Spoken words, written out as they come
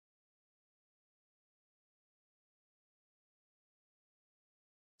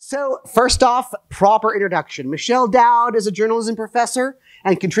So first off, proper introduction. Michelle Dowd is a journalism professor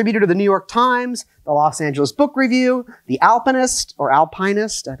and contributor to the New York Times, the Los Angeles Book Review, the Alpinist, or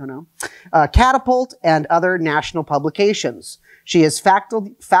Alpinist, I don't know, Catapult, and other national publications. She is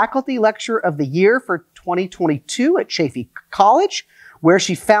Faculty Lecturer of the Year for 2022 at Chaffey College, where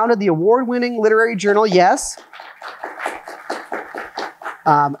she founded the award-winning literary journal,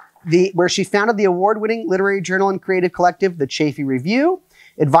 where she founded the award-winning literary journal and creative collective, the Chaffey Review,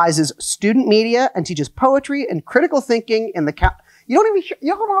 advises student media, and teaches poetry and critical thinking in the you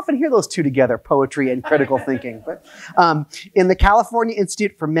don't often hear those two together, poetry and critical thinking, but in the California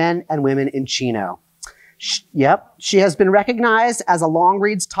Institute for Men and Women in Chino. She has been recognized as a Long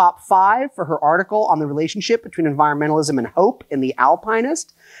Reads Top 5 for her article on the relationship between environmentalism and hope in The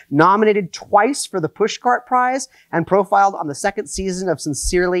Alpinist, nominated twice for the Pushcart Prize, and profiled on the second season of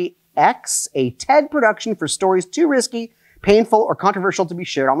Sincerely X, a TED production for stories too risky, painful, or controversial to be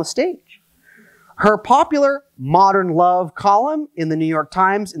shared on the stage. Her popular Modern Love column in the New York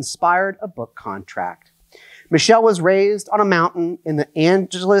Times inspired a book contract. Michelle was raised on a mountain in the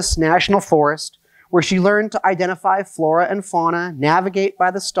Angeles National Forest, where she learned to identify flora and fauna, navigate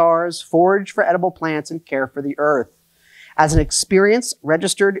by the stars, forage for edible plants, and care for the earth. As an experienced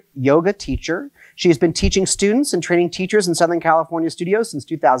registered yoga teacher, she has been teaching students and training teachers in Southern California studios since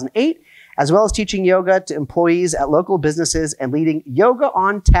 2008, as well as teaching yoga to employees at local businesses and leading Yoga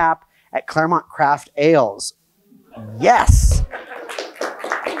on Tap at Claremont Craft Ales. Yes!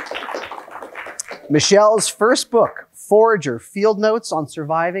 Michelle's first book, Forager, Field Notes on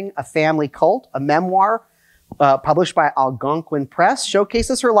Surviving a Family Cult, a memoir published by Algonquin Press,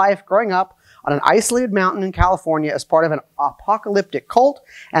 showcases her life growing up on an isolated mountain in California as part of an apocalyptic cult,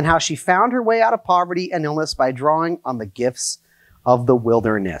 and how she found her way out of poverty and illness by drawing on the gifts of the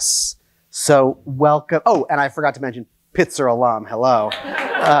wilderness. So welcome. Oh, and I forgot to mention, Pitzer alum, hello.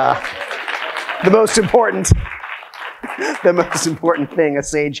 The most important thing, a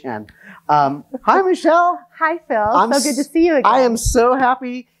sage hen. Hi, Michelle. Hi, Phil. So good to see you again. I am so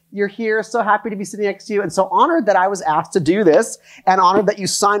happy you're here, so happy to be sitting next to you, and so honored that I was asked to do this, and honored that you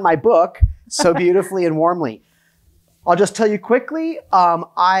signed my book so beautifully and warmly. I'll just tell you quickly,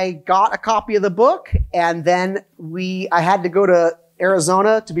 I got a copy of the book, and then I had to go to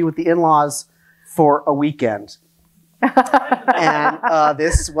Arizona to be with the in-laws for a weekend. And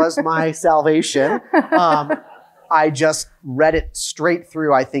this was my salvation. I just read it straight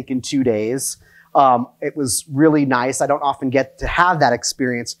through, I think, in 2 days. It was really nice. I don't often get to have that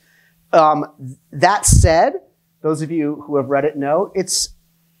experience. That said, those of you who have read it know,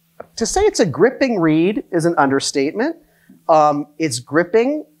 to say it's a gripping read is an understatement. It's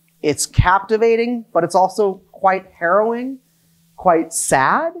gripping, it's captivating, but it's also quite harrowing, quite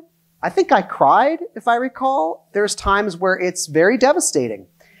sad. I think I cried, if I recall. There's times where it's very devastating.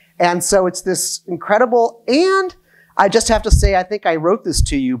 And so it's this incredible, and I just have to say, I think I wrote this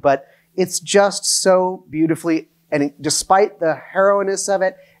to you, but it's just so beautifully, and despite the harrowness of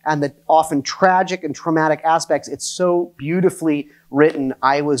it and the often tragic and traumatic aspects, it's so beautifully written.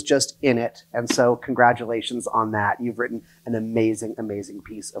 I was just in it. And so congratulations on that. You've written an amazing, amazing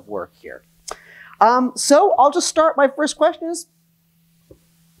piece of work here. So I'll just start. My first question is,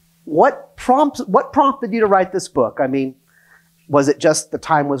 what prompted you to write this book? I mean, was it just the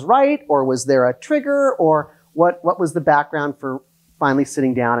time was right, or was there a trigger, or what was the background for finally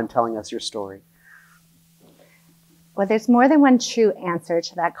sitting down and telling us your story? Well, there's more than one true answer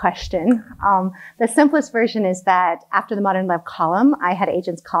to that question. The simplest version is that after the Modern Love column, I had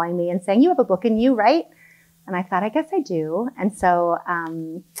agents calling me and saying, "You have a book in you, right?" And I thought, I guess I do. And so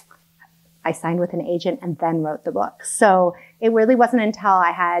I signed with an agent and then wrote the book. So it really wasn't until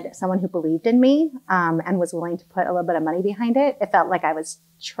I had someone who believed in me and was willing to put a little bit of money behind it. It felt like I was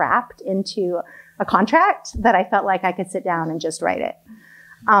trapped into a contract that I felt like I could sit down and just write it.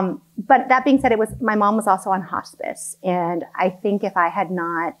 But that being said, my mom was also on hospice. And I think if I had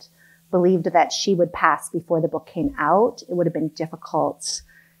not believed that she would pass before the book came out, it would have been difficult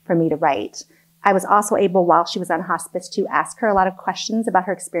for me to write. I was also able, while she was on hospice, to ask her a lot of questions about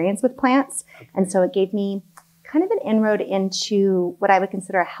her experience with plants. And so it gave me kind of an inroad into what I would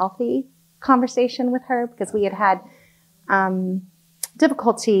consider a healthy conversation with her, because we had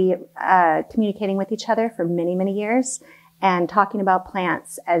difficulty communicating with each other for many, many years. And talking about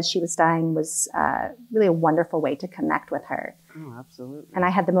plants as she was dying was really a wonderful way to connect with her. Oh, absolutely. And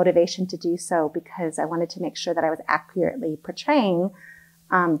I had the motivation to do so because I wanted to make sure that I was accurately portraying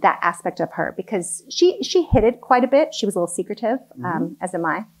that aspect of her, because she hid it quite a bit. She was a little secretive, as am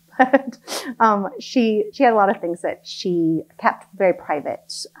I. She had a lot of things that she kept very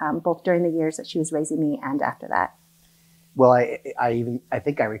private, both during the years that she was raising me and after that. Well, I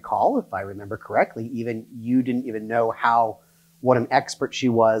think I recall, if I remember correctly, even you didn't even know what an expert she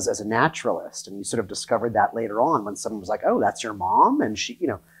was as a naturalist, and you sort of discovered that later on when someone was like, "Oh, that's your mom," and she,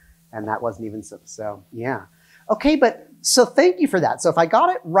 and that wasn't even so. Yeah, okay, but so thank you for that. So if I got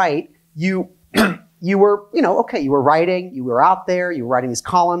it right, you you were okay, you were writing, you were out there, you were writing these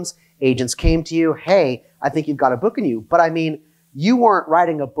columns. Agents came to you, "Hey, I think you've got a book in you," but I mean, you weren't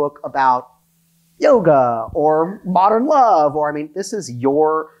writing a book about yoga or modern love, or this is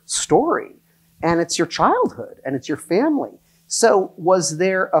your story and it's your childhood and it's your family. So was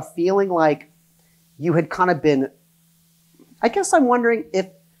there a feeling like you had kind of been, I guess I'm wondering if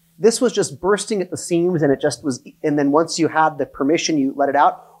this was just bursting at the seams and it just was, and then once you had the permission, you let it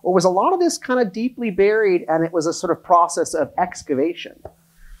out, or was a lot of this kind of deeply buried and it was a sort of process of excavation?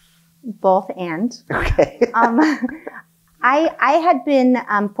 Both and. Okay. I had been,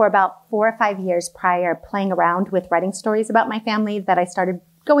 for about 4 or 5 years prior, playing around with writing stories about my family that I started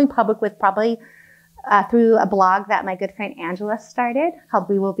going public with probably through a blog that my good friend Angela started called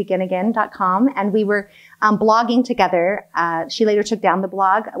wewillbeginagain.com. And we were blogging together. She later took down the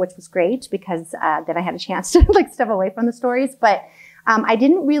blog, which was great because then I had a chance to step away from the stories. But I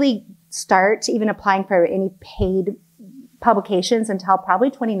didn't really start even applying for any paid publications until probably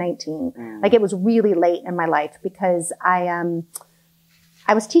 2019. Like, it was really late in my life because I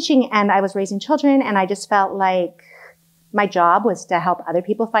was teaching and I was raising children, and I just felt like my job was to help other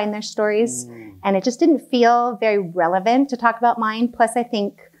people find their stories. And it just didn't feel very relevant to talk about mine. Plus, I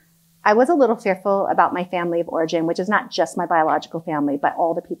think I was a little fearful about my family of origin, which is not just my biological family, but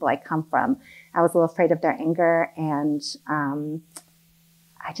all the people I come from. I was a little afraid of their anger, and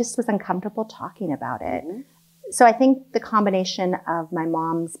I just was uncomfortable talking about it. So I think the combination of my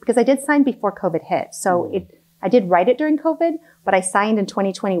mom's, because I did sign before COVID hit. So I did write it during COVID, but I signed in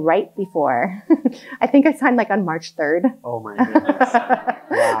 2020 right before. I think I signed on March 3rd. Oh my goodness.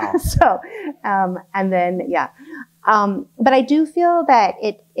 Wow. So, and then, yeah. But I do feel that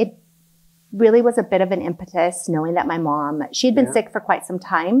it really was a bit of an impetus knowing that my mom, she had been sick for quite some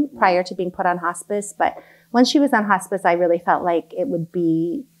time prior to being put on hospice. But when she was on hospice, I really felt like I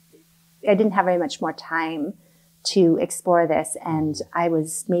didn't have very much more time to explore this. And I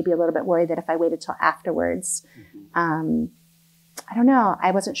was maybe a little bit worried that if I waited till afterwards, I don't know,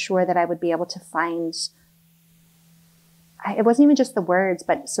 I wasn't sure that I would be able to find, it wasn't even just the words,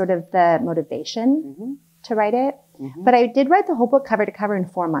 but sort of the motivation to write it. But I did write the whole book cover to cover in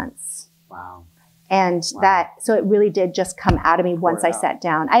 4 months. Wow. And so it really did just come out of me once I sat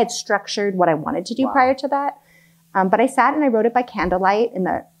down. I had structured what I wanted to do prior to that. But I sat and I wrote it by candlelight in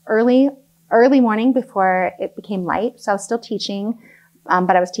the early morning before it became light. So I was still teaching,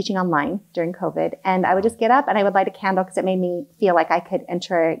 but I was teaching online during COVID. And I would just get up and I would light a candle because it made me feel like I could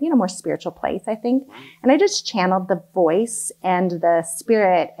enter a more spiritual place, I think. And I just channeled the voice and the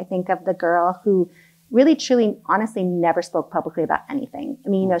spirit, I think, of the girl who really, truly, honestly never spoke publicly about anything. I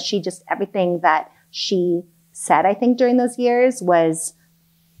mean, she just, everything that she said, I think, during those years was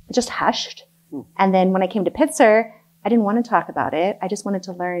just hushed. And then when I came to Pitzer, I didn't want to talk about it. I just wanted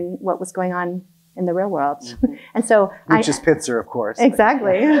to learn what was going on in the real world. And so Which is Pitzer, of course.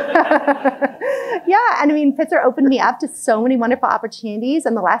 Exactly. Yeah. And I mean, Pitzer opened me up to so many wonderful opportunities.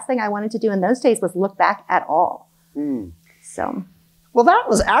 And the last thing I wanted to do in those days was look back at all. So. Well, that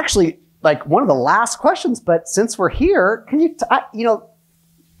was actually one of the last questions, but since we're here, can you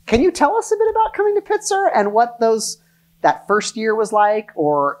tell us a bit about coming to Pitzer and what that first year was like,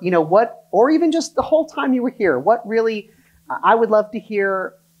 or, or even just the whole time you were here? What really, I would love to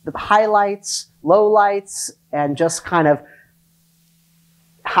hear the highlights, lowlights, and just kind of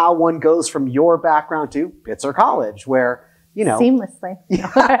how one goes from your background to Pitzer College, where, seamlessly.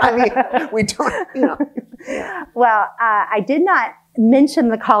 I mean, we don't, Well, I did not mention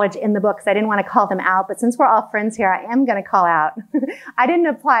the college in the book because I didn't want to call them out, but since we're all friends here, I am going to call out. I didn't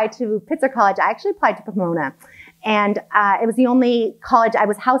apply to Pitzer College. I actually applied to Pomona. And it was the only college. I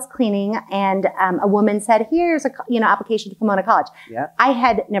was house cleaning, and a woman said, "Here's a application to Pomona College." Yeah. I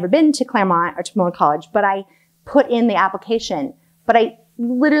had never been to Claremont or to Pomona College, but I put in the application. But I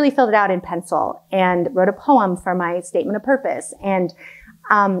literally filled it out in pencil and wrote a poem for my statement of purpose. And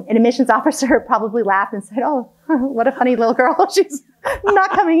an admissions officer probably laughed and said, "Oh, what a funny little girl. She's not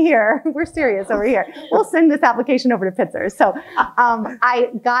coming here. We're serious over here. We'll send this application over to Pitzer." So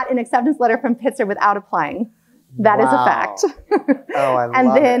I got an acceptance letter from Pitzer without applying. That is a fact. Oh, I and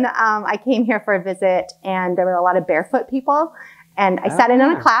love then it. I came here for a visit, and there were a lot of barefoot people. And I sat in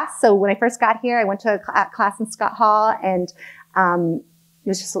on a class. So when I first got here, I went to a class in Scott Hall, and it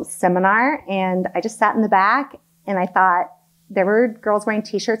was just a seminar. And I just sat in the back, and I thought there were girls wearing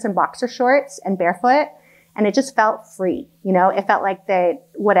T-shirts and boxer shorts and barefoot. And it just felt free. You know, it felt like that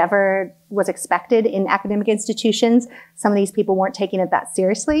whatever was expected in academic institutions, some of these people weren't taking it that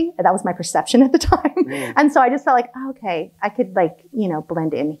seriously. That was my perception at the time. And so I just felt like, oh, okay, I could like, you know,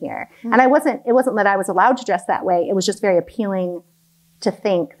 blend in here. And it wasn't that I was allowed to dress that way. It was just very appealing to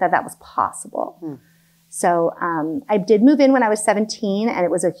think that that was possible. So I did move in when I was 17, and it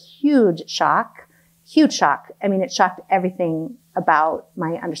was a huge shock. Huge shock. I mean, it shocked everything about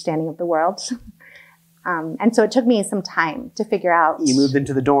my understanding of the world. And so it took me some time to figure out. You moved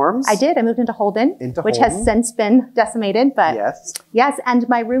into the dorms? I did. I moved into Holden, which has since been decimated. But yes. And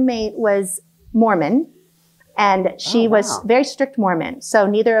my roommate was Mormon, and she was very strict Mormon. So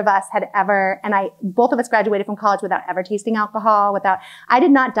neither of us had ever, and both of us graduated from college without ever tasting alcohol, I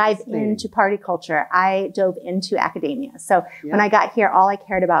did not dive into party culture. I dove into academia. So when I got here, all I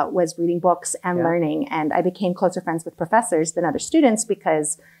cared about was reading books and learning. And I became closer friends with professors than other students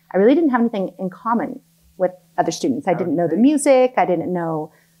because I really didn't have anything in common with other students. I didn't know the music. I didn't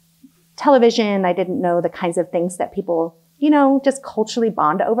know television. I didn't know the kinds of things that people, you know, just culturally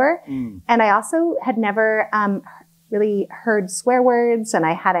bond over. And I also had never really heard swear words, and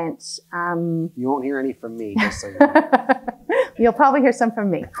I hadn't. You won't hear any from me, just so you know. You'll probably hear some from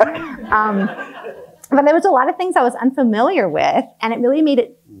me. But there was a lot of things I was unfamiliar with, and it really made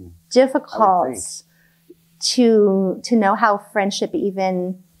it difficult to know how friendship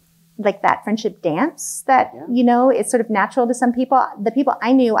even, like that friendship dance that, you know, is sort of natural to some people. The people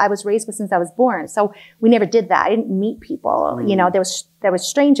I knew, I was raised with since I was born. So we never did that. I didn't meet people. You know, there was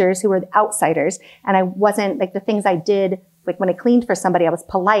strangers who were outsiders, and I wasn't like the things I did. Like when I cleaned for somebody, I was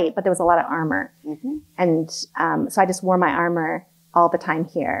polite, but there was a lot of armor. And, so I just wore my armor all the time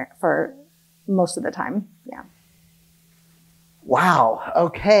here for most of the time. Yeah. Wow.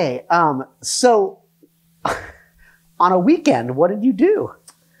 Okay. So on a weekend, what did you do?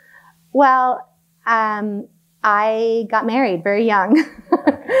 Well, I got married very young.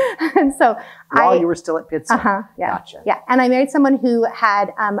 And so while you were still at Pitzer. Gotcha. Yeah. And I married someone who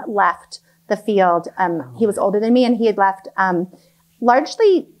had left the field. He was older than me, and he had left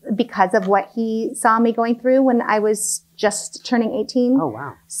largely because of what he saw me going through when I was just turning 18. Oh,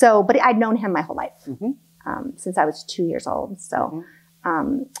 wow. So, but I'd known him my whole life since I was 2 years old. So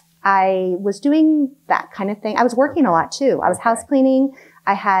I was doing that kind of thing. I was working a lot too. I was house cleaning.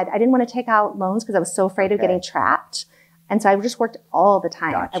 I didn't want to take out loans because I was so afraid of getting trapped. And so I just worked all the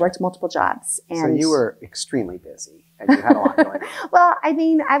time. I worked multiple jobs. And so you were extremely busy, and you had a lot going on. Well, I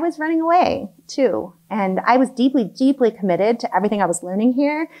mean, I was running away too. And I was deeply, deeply committed to everything I was learning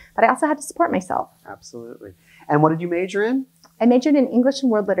here, but I also had to support myself. Absolutely. And what did you major in? I majored in English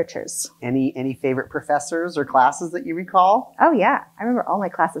and world literatures. Any favorite professors or classes that you recall? Oh yeah. I remember all my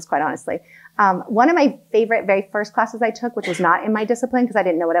classes, quite honestly. One of my favorite, very first classes I took, which was not in my discipline because I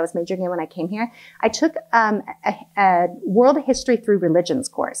didn't know what I was majoring in when I came here. I took a world history through religions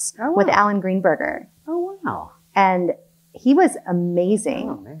course with Alan Greenberger. Oh, wow. And he was amazing.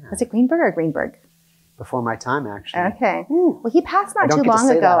 Oh, man. Was it Greenberg or Greenberg? Before my time, actually. Okay. Well, he passed not too long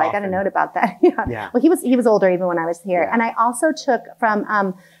ago. I got a note about that. Well, he was older even when I was here. And I also took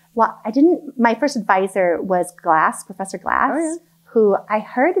from, my first advisor was Professor Glass, who I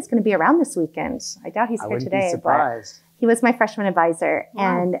heard is going to be around this weekend. I doubt he's here today. Be surprised. But he was my freshman advisor.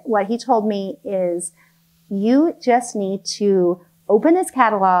 Wow. And what he told me is you just need to open his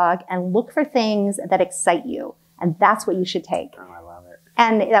catalog and look for things that excite you. And that's what you should take. Oh, I love it.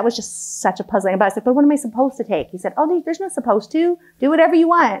 And that was just such a puzzling. But I was like, but what am I supposed to take? He said, oh, there's no supposed to. Do whatever you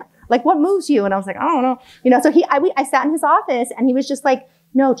want. Like, what moves you? And I was like, I don't know. You know, so I sat in his office, and he was just like,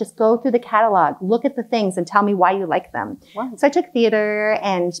 no, just go through the catalog, look at the things, and tell me why you like them. Wow. So I took theater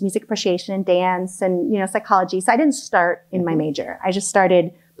and music appreciation and dance and, you know, psychology. So I didn't start in my major. I just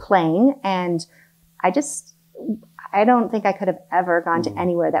started playing, and I don't think I could have ever gone to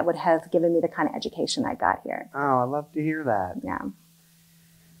anywhere that would have given me the kind of education I got here. Oh, I love to hear that. Yeah.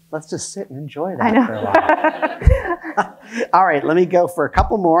 Let's just sit and enjoy that for a while. All right, let me go for a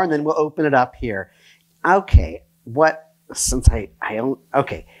couple more, and then we'll open it up here. Okay, I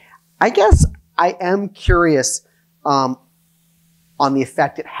guess I am curious on the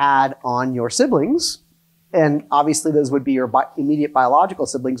effect it had on your siblings. And obviously those would be your immediate biological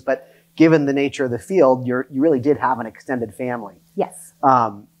siblings, but given the nature of the field, you really did have an extended family. Yes.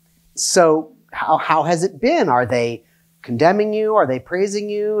 So how has it been? Are they condemning you? Are they praising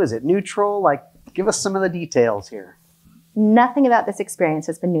you? Is it neutral? Like, give us some of the details here. Nothing about this experience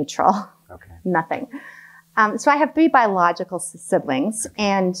has been neutral. Okay. Nothing. So I have 3 biological siblings,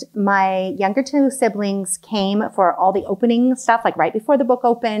 and my younger 2 siblings came for all the opening stuff, like right before the book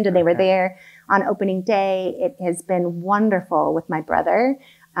opened, and they were there on opening day. It has been wonderful with my brother.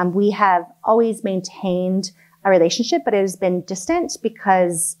 We have always maintained a relationship, but it has been distant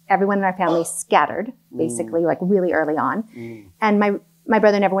because everyone in our family scattered, basically, like really early on. And my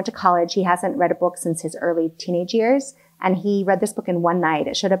brother never went to college. He hasn't read a book since his early teenage years. And he read this book in one night.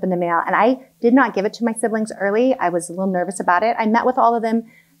 It showed up in the mail. And I did not give it to my siblings early. I was a little nervous about it. I met with all of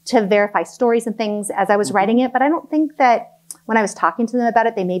them to verify stories and things as I was writing it. But I don't think that when I was talking to them about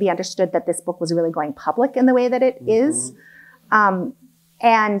it, they maybe understood that this book was really going public in the way that it is. And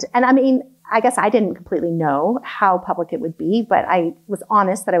I mean, I guess I didn't completely know how public it would be, but I was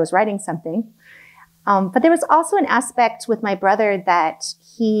honest that I was writing something. But there was also an aspect with my brother that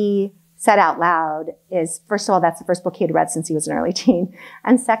he said out loud is, first of all, that's the first book he had read since he was an early teen.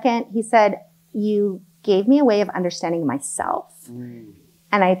 And second, he said, you gave me a way of understanding myself. And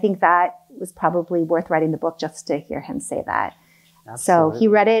I think that was probably worth writing the book just to hear him say that. Absolutely. So he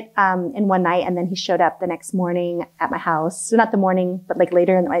read it in one night, and then he showed up the next morning at my house. So not the morning, but like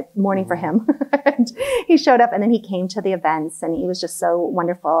later in the morning for him. And he showed up, and then he came to the events, and he was just so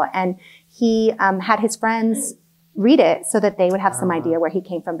wonderful. And he had his friends read it so that they would have some idea where he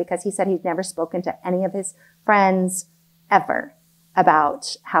came from, because he said he'd never spoken to any of his friends ever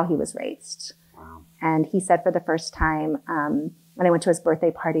about how he was raised. Wow. And he said for the first time, when I went to his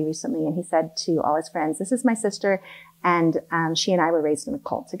birthday party recently, and he said to all his friends, this is my sister, and she and I were raised in a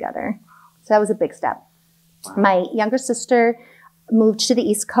cult together. So that was a big step. Wow. My younger sister moved to the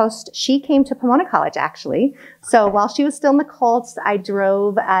East Coast. She came to Pomona College, actually. So while she was still in the cult, I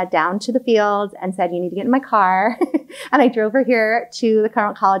drove down to the field and said, you need to get in my car. And I drove her here to the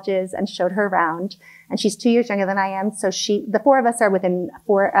current colleges and showed her around. And she's 2 years younger than I am. So the four of us are within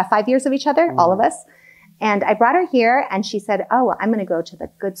 5 years of each other, all of us. And I brought her here, and she said, oh, well, I'm going to go to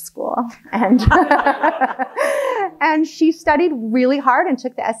the good school. And, and she studied really hard and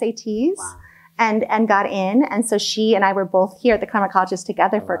took the SATs. Wow. And got in. And so she and I were both here at the Claremont Colleges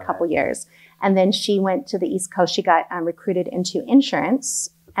together for a couple years. And then she went to the East Coast. She got recruited into insurance,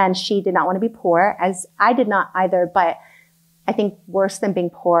 and she did not want to be poor, as I did not either. But I think worse than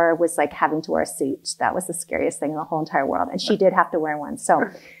being poor was like having to wear a suit. That was the scariest thing in the whole entire world. And she did have to wear one. So,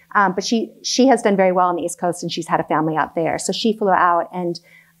 but she has done very well on the East Coast, and she's had a family out there. So she flew out. And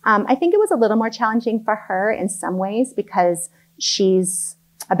I think it was a little more challenging for her in some ways, because she's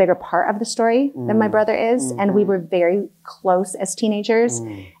a bigger part of the story than my brother is. And we were very close as teenagers,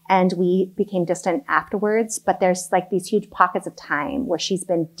 and we became distant afterwards. But there's like these huge pockets of time where she's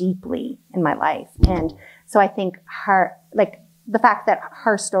been deeply in my life. And so I think the fact that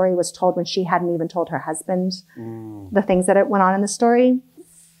her story was told when she hadn't even told her husband the things that went on in the story,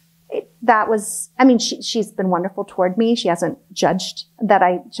 she's been wonderful toward me. She hasn't judged that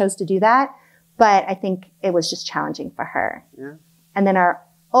I chose to do that, but I think it was just challenging for her. Yeah. And then our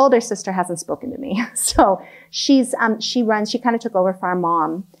older sister hasn't spoken to me. So she kind of took over for our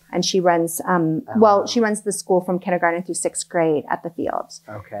mom, and she runs, she runs the school from kindergarten through 6th grade at the Fields.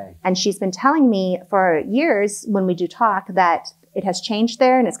 Okay. And she's been telling me for years when we do talk that it has changed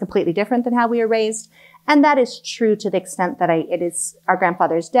there, and it's completely different than how we were raised. And that is true to the extent that it is, our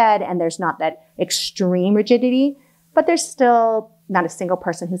grandfather's dead, and there's not that extreme rigidity, but there's still not a single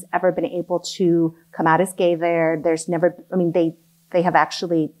person who's ever been able to come out as gay there. There's never, they have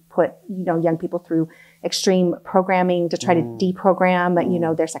actually put, young people through extreme programming to try to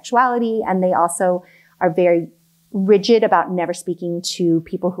deprogram, their sexuality. And they also are very rigid about never speaking to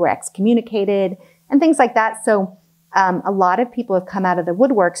people who are excommunicated and things like that. So, a lot of people have come out of the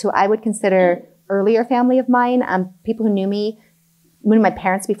woodworks who I would consider earlier family of mine, people who knew my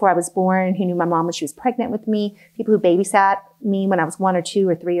parents before I was born, who knew my mom when she was pregnant with me, people who babysat me when I was 1 or 2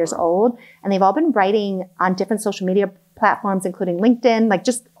 or 3 years old. And they've all been writing on different social media platforms, including LinkedIn, like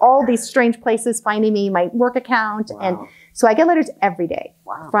just all these strange places, finding me, my work account. Wow. And so I get letters every day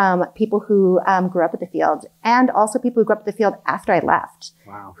from people who grew up at the Field, and also people who grew up at the Field after I left,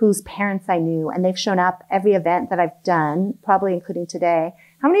 whose parents I knew. And they've shown up every event that I've done, probably including today.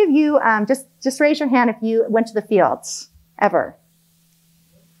 How many of you, just raise your hand if you went to the Fields ever?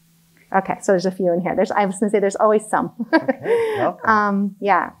 Okay, so there's a few in here. I was going to say there's always some. Okay,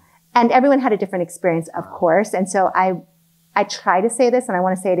 yeah. And everyone had a different experience, of course. And so I try to say this, and I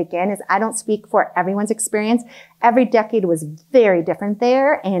want to say it again, is I don't speak for everyone's experience. Every decade was very different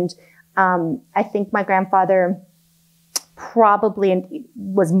there. And I think my grandfather probably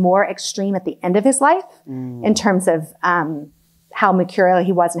was more extreme at the end of his life in terms of how mercurial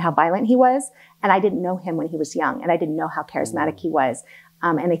he was and how violent he was. And I didn't know him when he was young, and I didn't know how charismatic he was.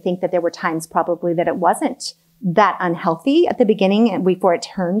 And I think that there were times probably that it wasn't that unhealthy at the beginning and before it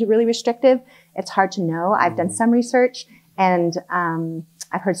turned really restrictive. It's hard to know. I've done some research, and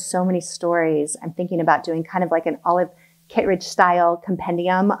I've heard so many stories. I'm thinking about doing kind of like an olive Kittredge style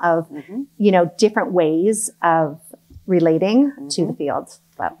compendium of, different ways of relating to the field.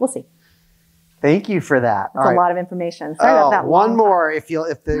 But we'll see. Thank you for that. That's a lot of information. Sorry about that. One more, if the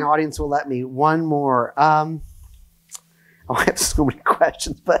audience will let me. One more. I have so many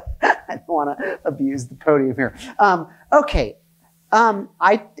questions, but I don't want to abuse the podium here. Okay.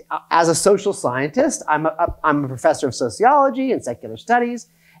 I, as a social scientist, I'm a professor of sociology and secular studies,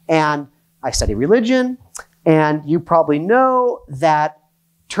 and I study religion. And you probably know that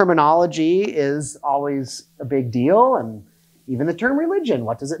terminology is always a big deal, and even the term religion,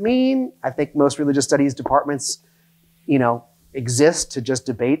 what does it mean? I think most religious studies departments, exist to just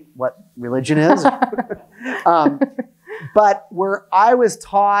debate what religion is. But where I was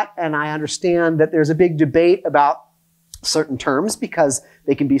taught, and I understand that there's a big debate about certain terms because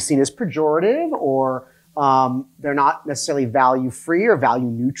they can be seen as pejorative, or they're not necessarily value-free or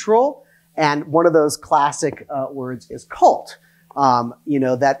value-neutral. And one of those classic words is cult.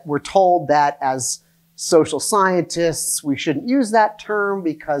 That we're told that as social scientists, we shouldn't use that term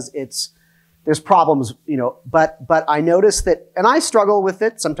because there's problems, but I notice that, and I struggle with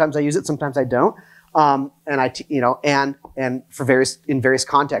it. Sometimes I use it, sometimes I don't. And in various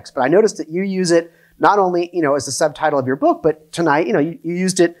contexts, but I noticed that you use it not only, as the subtitle of your book, but tonight, you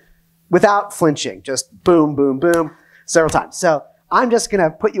used it without flinching, just boom, boom, boom, several times. So I'm just going to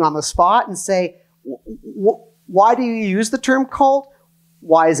put you on the spot and say, why do you use the term cult?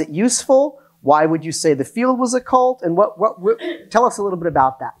 Why is it useful? Why would you say the field was a cult? And tell us a little bit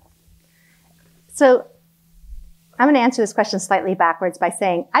about that. So I'm going to answer this question slightly backwards by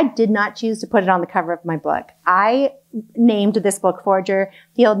saying I did not choose to put it on the cover of my book. I named this book Forager,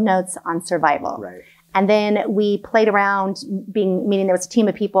 Field Notes on Survival. Right. And then we played around, meaning there was a team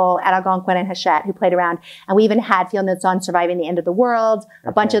of people at Algonquin and Hachette who played around. And we even had field notes on surviving the end of the world,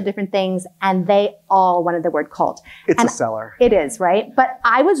 a bunch of different things. And they all wanted the word cult. It's a seller. It is, right? But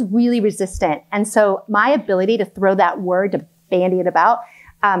I was really resistant. And so my ability to throw that word, to bandy it about,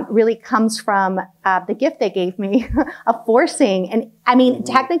 really comes from the gift they gave me of forcing. And I mean,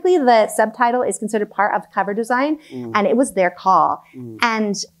 technically the subtitle is considered part of cover design, and it was their call.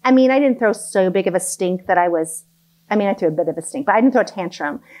 And I mean, I didn't throw so big of a stink that I threw a bit of a stink, but I didn't throw a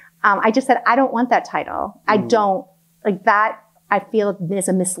tantrum. I just said, I don't want that title. I don't like that. I feel is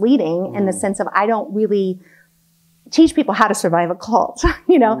a misleading in the sense of I don't really teach people how to survive a cult,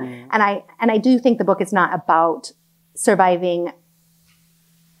 and I do think the book is not about surviving.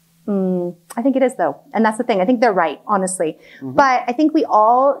 I think it is though. And that's the thing. I think they're right, honestly. But I think we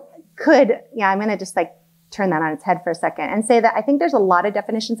all could, I'm going to just turn that on its head for a second and say that I think there's a lot of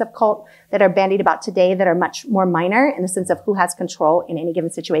definitions of cult that are bandied about today that are much more minor in the sense of who has control in any given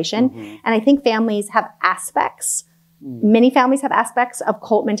situation. And I think families have aspects. Many families have aspects of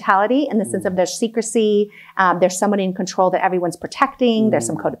cult mentality in the sense of there's secrecy, there's someone in control that everyone's protecting, there's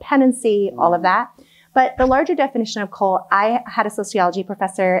some codependency, all of that. But the larger definition of cult, I had a sociology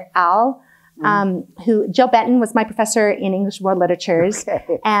professor, Al, Jill Benton was my professor in English World Literatures.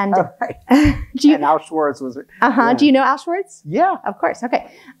 Okay. And, right. And Al Schwartz was it? Yeah. Do you know Al Schwartz? Yeah. Of course. Okay.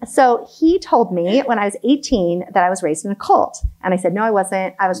 So he told me when I was 18 that I was raised in a cult. And I said, no, I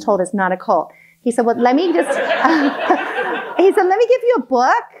wasn't. I was told it's not a cult. He said, well, let me give you a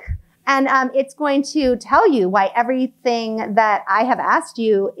book. And it's going to tell you why everything that I have asked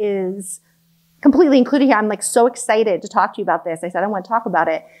you is completely included here. I'm so excited to talk to you about this. I said, I want to talk about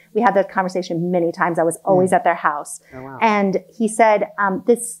it. We had that conversation many times. I was always at their house. Oh, wow. And he said,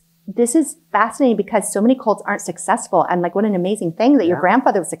 this is fascinating because so many cults aren't successful. And what an amazing thing that your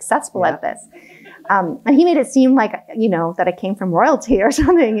grandfather was successful at this. And he made it seem that I came from royalty or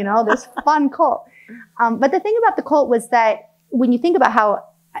something, this fun cult. But the thing about the cult was that when you think about how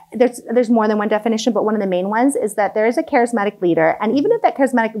there's more than one definition, but one of the main ones is that there is a charismatic leader. And even if that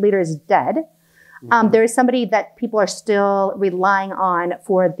charismatic leader is dead, there is somebody that people are still relying on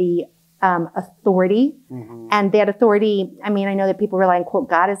for the authority. And that authority, I know that people rely on, quote,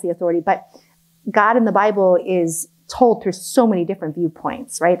 God as the authority, but God in the Bible is told through so many different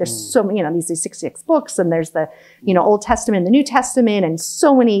viewpoints, right? There's so many, these are 66 books, and there's the, Old Testament, the New Testament, and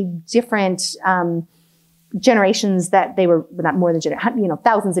so many different generations that they were not more than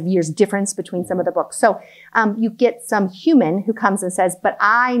thousands of years difference between some of the books. So you get some human who comes and says, but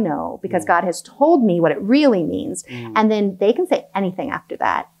I know because God has told me what it really means. And then they can say anything after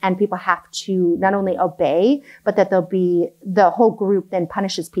that. And people have to not only obey, but that the whole group then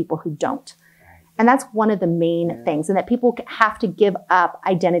punishes people who don't. And that's one of the main things, and that people have to give up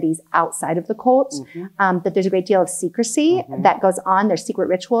identities outside of the cult, that there's a great deal of secrecy that goes on. There's secret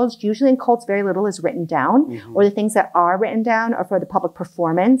rituals. Usually in cults, very little is written down, or the things that are written down are for the public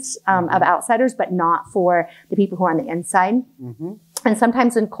performance of outsiders, but not for the people who are on the inside. And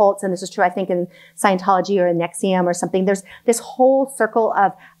sometimes in cults, and this is true, I think, in Scientology or in NXIVM or something, there's this whole circle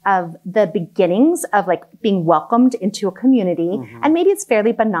of the beginnings of like being welcomed into a community. And maybe it's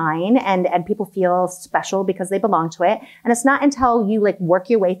fairly benign and people feel special because they belong to it. And it's not until you like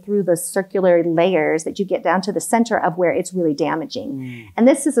work your way through the circular layers that you get down to the center of where it's really damaging. And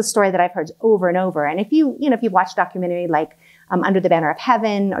this is a story that I've heard over and over. And if you watch documentary like Under the Banner of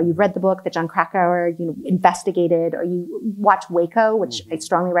Heaven, or you've read the book that John Krakauer, investigated, or you watch Waco, which I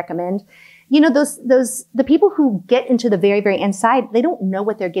strongly recommend. The people who get into the very, very inside, they don't know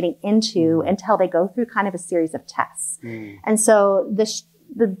what they're getting into until they go through kind of a series of tests. And so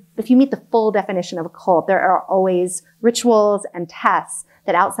if you meet the full definition of a cult, there are always rituals and tests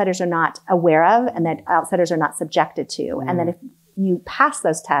that outsiders are not aware of and that outsiders are not subjected to. And then if you pass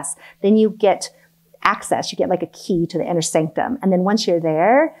those tests, then you get access. You get like a key to the inner sanctum. And then once you're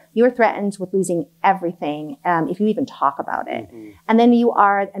there, you're threatened with losing everything if you even talk about it. And then you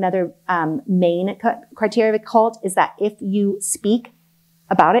are another main criteria of a cult is that if you speak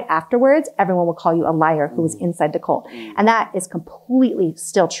about it afterwards, everyone will call you a liar who was inside the cult. And that is completely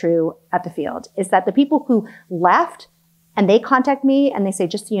still true at the field, is that the people who left and they contact me and they say,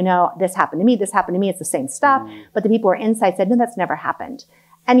 just so you know, this happened to me, it's the same stuff. But the people who are inside said, no, that's never happened.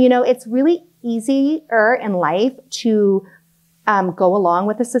 And, it's really easier in life to go along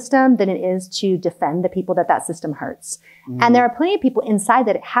with the system than it is to defend the people that system hurts. And there are plenty of people inside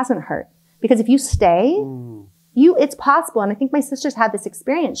that it hasn't hurt. Because if you stay, it's possible. And I think my sister's had this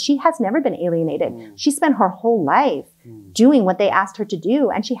experience. She has never been alienated. She spent her whole life doing what they asked her to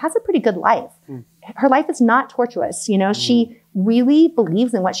do. And she has a pretty good life. Her life is not tortuous. She really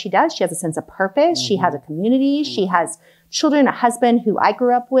believes in what she does. She has a sense of purpose. She has a community. She has children, a husband who I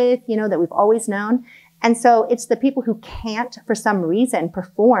grew up with, that we've always known. And so it's the people who can't, for some reason,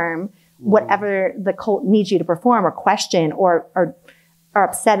 perform whatever the cult needs you to perform or question or are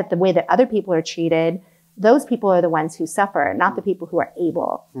upset at the way that other people are treated. Those people are the ones who suffer, not the people who are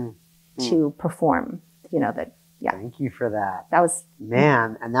able to perform, Thank you for that. That was,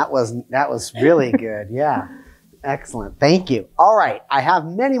 man. And that was really good. Yeah. Excellent. Thank you. All right. I have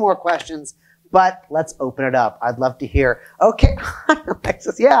many more questions, but let's open it up. I'd love to hear. Okay.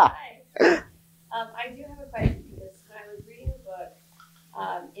 Alexis, yeah. I do have a question because when I was reading the book,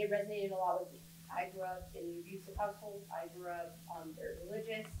 it resonated a lot with me. I grew up in an abusive household. I grew up very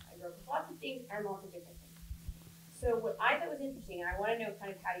religious. I grew up with lots of things and lots of different things. So what I thought was interesting, and I want to know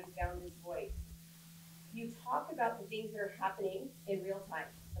kind of how you found this voice. You talk about the things that are happening in real time,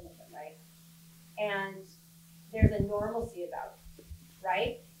 some of them, right? And there's a normalcy about it,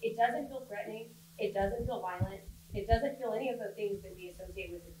 right? It doesn't feel threatening. It doesn't feel violent. It doesn't feel any of the things that we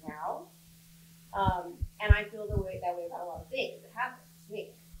associate with it now. And I feel that way about a lot of things that happen to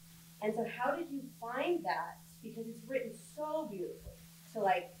me. And so how did you find that? Because it's written so beautifully to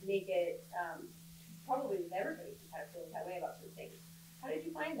like make it, probably with everybody kind of feels that way about certain things. How did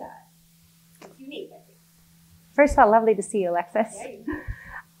you find that? It's unique, I think. first of all, lovely to see you, Alexis.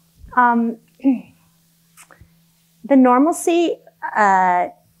 The normalcy,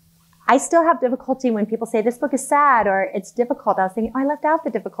 I still have difficulty when people say this book is sad or it's difficult. I was thinking, oh, I left out the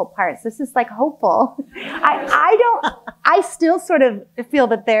difficult parts. This is like hopeful. I still sort of feel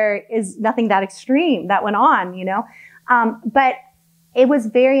that there is nothing that extreme that went on, you know? But it was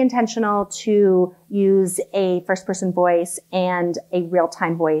very intentional to use a first person voice and a real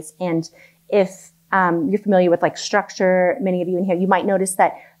time voice. And if, you're familiar with like structure, many of you in here, you might notice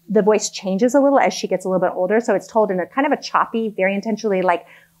that the voice changes a little as she gets a little bit older. So it's told in a kind of a choppy, very intentionally like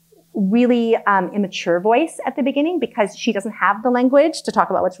really immature voice at the beginning because she doesn't have the language to talk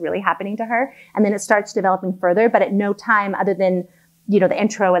about what's really happening to her. And then it starts developing further, but at no time other than, you know, the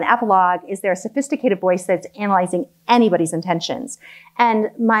intro and the epilogue is there a sophisticated voice that's analyzing anybody's intentions.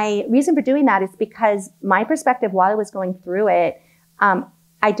 And my reason for doing that is because my perspective while I was going through it,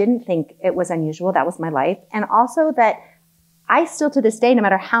 I didn't think it was unusual. That was my life. And also that I still to this day, no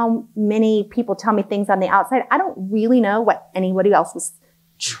matter how many people tell me things on the outside, I don't really know what anybody else was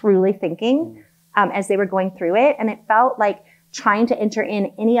truly thinking as they were going through it. And it felt like trying to enter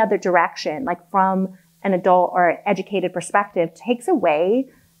in any other direction, like from an adult or educated perspective, takes away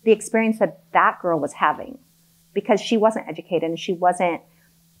the experience that that girl was having because she wasn't educated and she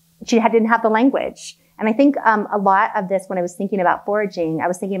didn't have the language. And I think a lot of this, when I was thinking about foraging, I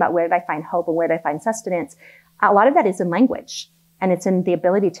was thinking about where did I find hope and where did I find sustenance? A lot of that is in language. and it's in the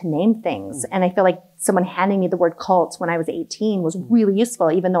ability to name things. And I feel like someone handing me the word cult when I was 18 was really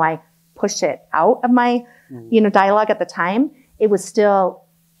useful, even though I pushed it out of my, dialogue at the time. It was still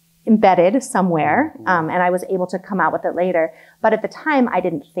embedded somewhere, and I was able to come out with it later. But at the time, I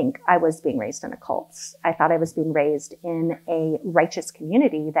didn't think I was being raised in a cult. I thought I was being raised in a righteous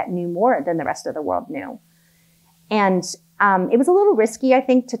community that knew more than the rest of the world knew. And it was a little risky, I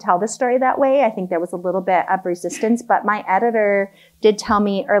think, to tell the story that way. I think there was a little bit of resistance, but my editor did tell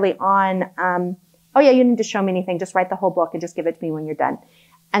me early on, oh yeah, you don't need to show me anything. Just write the whole book and just give it to me when you're done.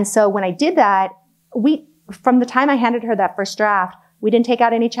 And so when I did that, from the time I handed her that first draft, we didn't take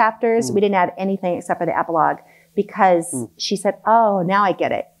out any chapters. We didn't add anything except for the epilogue, because she said, oh, now I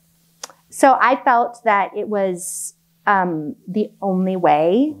get it. So I felt that it was the only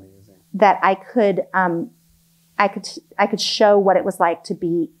way that I could show what it was like to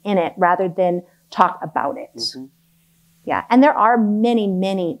be in it rather than talk about it. Yeah. And there are many,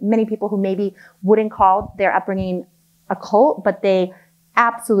 many, many people who maybe wouldn't call their upbringing a cult, but they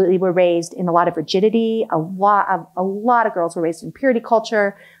absolutely were raised in a lot of rigidity. A lot of girls were raised in purity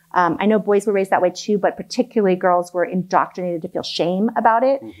culture. I know boys were raised that way too, but particularly girls were indoctrinated to feel shame about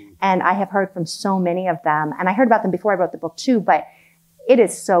it. And I have heard from so many of them, and I heard about them before I wrote the book too, but it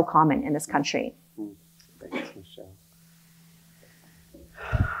is so common in this country. Thanks, Michelle.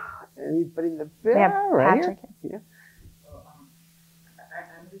 Anybody in the back? We have right Patrick. Here? Yeah. Well,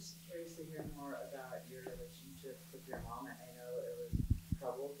 I'm just curious to hear more about your relationship with your mom. I know it was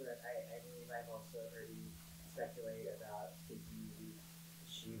troubled, but I believe I've also heard you speculate about maybe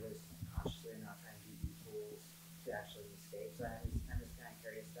she was consciously not trying to give you tools to actually escape. So I'm just kind of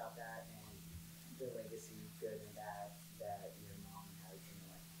curious about that and the legacy, good and bad, that your mom has in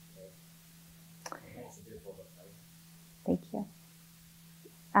your life today. It's a beautiful book, buddy. Thank you.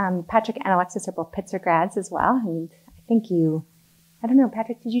 Patrick and Alexis are both Pitzer grads as well. And I think I don't know,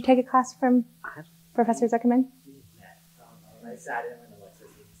 Patrick, did you take a class from Professor Zuckerman? I sat in when Alexis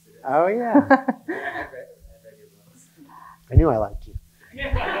was a student. Oh, yeah. I've read your books. I knew I liked you.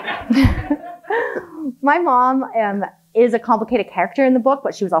 My mom is a complicated character in the book,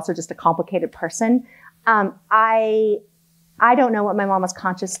 but she was also just a complicated person. I don't know what my mom was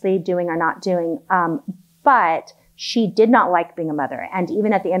consciously doing or not doing, but she did not like being a mother. And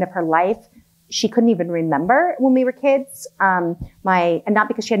even at the end of her life, she couldn't even remember when we were kids. And not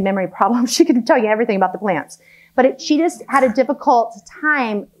because she had memory problems, she could tell you everything about the plants. But she just had a difficult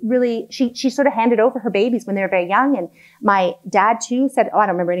time, really. She sort of handed over her babies when they were very young. And my dad, too, said, oh, I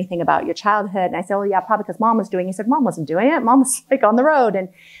don't remember anything about your childhood. And I said, well, yeah, probably because mom was doing it. He said, mom wasn't doing it. Mom was like on the road. And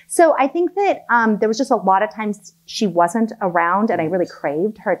so I think that there was just a lot of times she wasn't around, and I really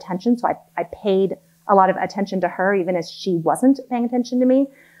craved her attention. So I paid a lot of attention to her, even as she wasn't paying attention to me.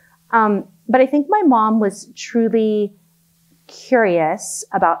 But I think my mom was truly curious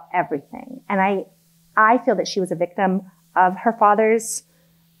about everything. And I feel that she was a victim of her father's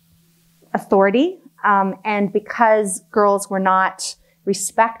authority. And because girls were not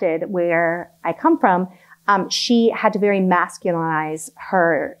respected where I come from, she had to very masculinize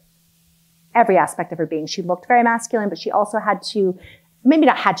every aspect of her being. She looked very masculine, but she also had to, maybe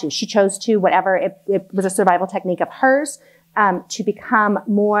not had to, she chose to, whatever, it was a survival technique of hers, to become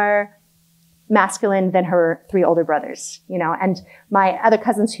more masculine than her 3 older brothers, and my other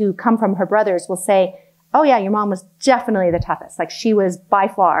cousins who come from her brothers will say, oh yeah, your mom was definitely the toughest. Like she was by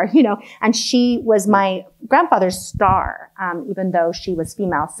far, and she was my grandfather's star, even though she was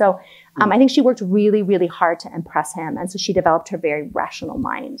female. So, I think she worked really, really hard to impress him. And so she developed her very rational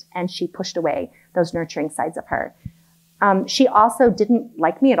mind, and she pushed away those nurturing sides of her. She also didn't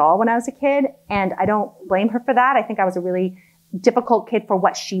like me at all when I was a kid, and I don't blame her for that. I think I was a really difficult kid for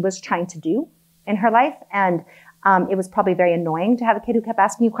what she was trying to do in her life. And it was probably very annoying to have a kid who kept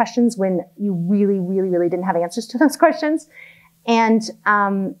asking you questions when you really, really, really didn't have answers to those questions. And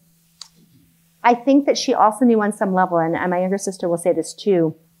I think that she also knew on some level, and my younger sister will say this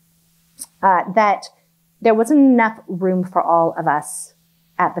too, that there wasn't enough room for all of us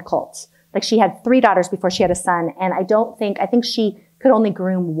at the cult. Like she had 3 daughters before she had a son, and I think she could only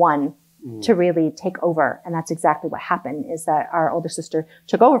groom one to really take over. And that's exactly what happened, is that our older sister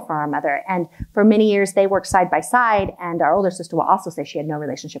took over for our mother. And for many years, they worked side by side. And our older sister will also say she had no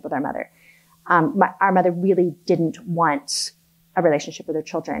relationship with our mother. Our mother really didn't want a relationship with her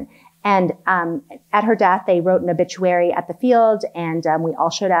children. And at her death, they wrote an obituary at the field, and we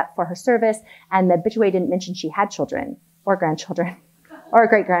all showed up for her service. And the obituary didn't mention she had children or grandchildren or a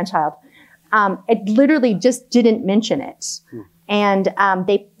great-grandchild. It literally just didn't mention it. And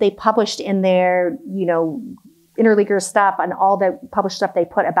they published in their, interleaguer stuff and all the published stuff they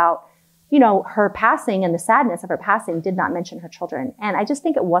put about her passing and the sadness of her passing did not mention her children. And I just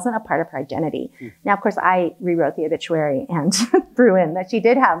think it wasn't a part of her identity. Now, of course, I rewrote the obituary and threw in that she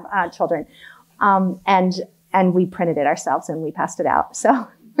did have children. And we printed it ourselves and we passed it out. So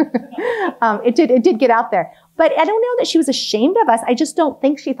it did get out there. But I don't know that she was ashamed of us. I just don't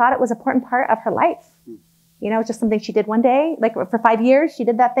think she thought it was an important part of her life. It's just something she did one day, like for 5 years, she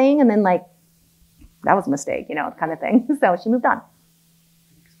did that thing. And then like, that was a mistake, kind of thing. So she moved on.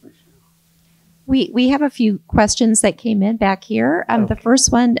 We have a few questions that came in back here. Okay. The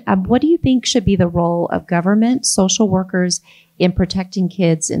first one, what do you think should be the role of government, social workers in protecting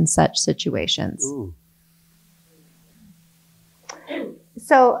kids in such situations? Ooh.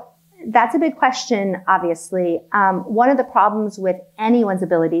 So that's a big question, obviously. One of the problems with anyone's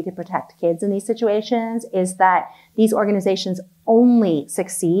ability to protect kids in these situations is that these organizations only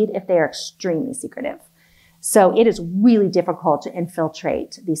succeed if they are extremely secretive. So it is really difficult to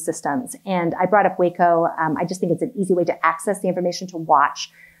infiltrate these systems. And I brought up Waco. I just think it's an easy way to access the information to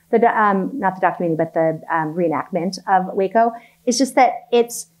watch the, not the documentary, but the reenactment of Waco. It's just that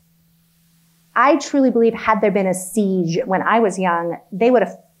I truly believe had there been a siege when I was young, they would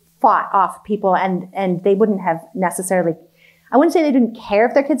have fought off people and they wouldn't have necessarily, I wouldn't say they didn't care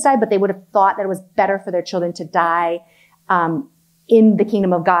if their kids died, but they would have thought that it was better for their children to die, in the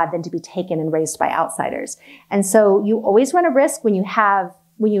kingdom of God than to be taken and raised by outsiders. And so you always run a risk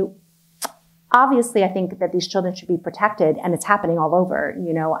obviously I think that these children should be protected and it's happening all over.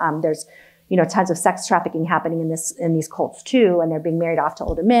 There's, tons of sex trafficking happening in these cults too. And they're being married off to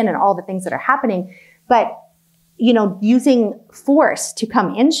older men and all the things that are happening. But, using force to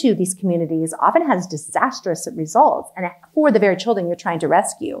come into these communities often has disastrous results and for the very children you're trying to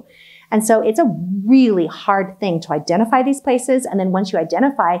rescue. And so it's a really hard thing to identify these places. And then once you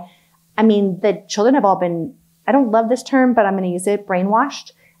identify, the children have all been, I don't love this term, but I'm going to use it,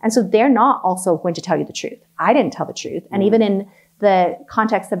 brainwashed. And so they're not also going to tell you the truth. I didn't tell the truth. And even in the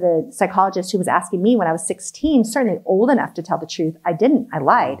context of the psychologist who was asking me when I was 16, certainly old enough to tell the truth, I didn't. I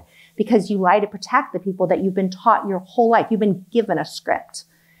lied because you lie to protect the people that you've been taught your whole life. You've been given a script.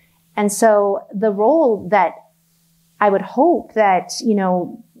 And so the role that I would hope that,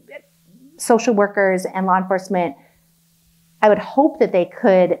 social workers and law enforcement, I would hope that they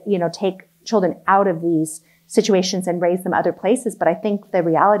could, take children out of these situations and raise them other places. But I think the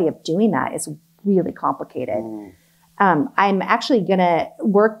reality of doing that is really complicated. I'm actually going to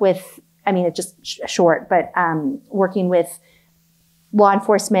work with, it's just short, but working with law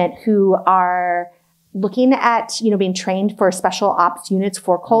enforcement who are looking at, being trained for special ops units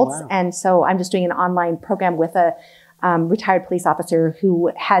for cults. Oh, wow. And so I'm just doing an online program with a retired police officer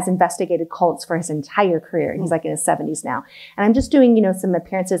who has investigated cults for his entire career. He's like in his 70s now. And I'm just doing, some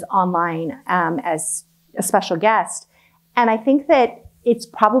appearances online as a special guest. And I think that it's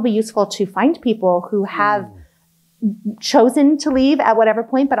probably useful to find people who have chosen to leave at whatever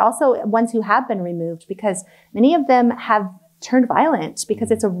point, but also ones who have been removed because many of them have turned violent because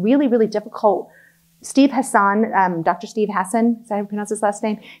it's a really, really difficult. Steve Hassan, Dr. Steve Hassan, is that how you pronounce his last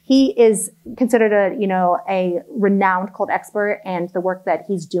name? He is considered a renowned cult expert, and the work that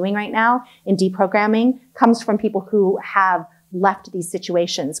he's doing right now in deprogramming comes from people who have left these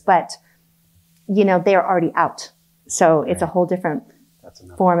situations, but they're already out. So it's a whole different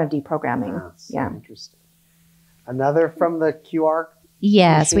form of deprogramming. Yeah. Interesting. Another from the QR.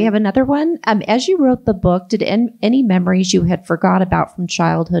 Yes, machine? we have another one. As you wrote the book, did any memories you had forgot about from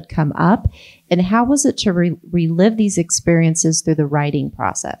childhood come up? And how was it to relive these experiences through the writing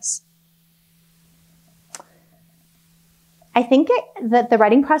process? I think that the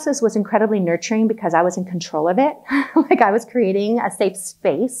writing process was incredibly nurturing because I was in control of it. Like I was creating a safe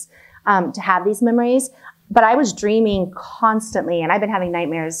space to have these memories. But I was dreaming constantly, and I've been having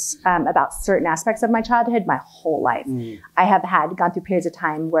nightmares about certain aspects of my childhood my whole life. I have gone through periods of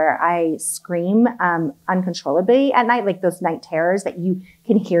time where I scream uncontrollably at night, like those night terrors that you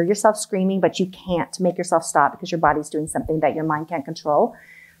can hear yourself screaming, but you can't make yourself stop because your body's doing something that your mind can't control.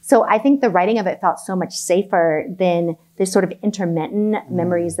 So I think the writing of it felt so much safer than the sort of intermittent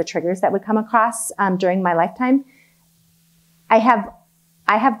memories, the triggers that would come across during my lifetime. I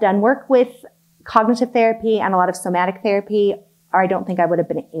have done work with cognitive therapy and a lot of somatic therapy, or I don't think I would have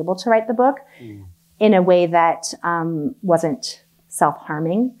been able to write the book in a way that wasn't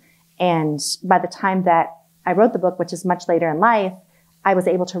self-harming. And by the time that I wrote the book, which is much later in life, I was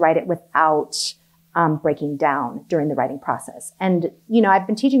able to write it without breaking down during the writing process. And, I've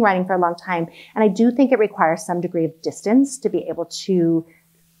been teaching writing for a long time, and I do think it requires some degree of distance to be able to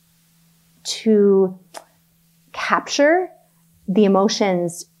capture the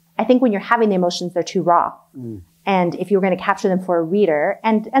emotions. I think when you're having the emotions, they're too raw. And if you were going to capture them for a reader,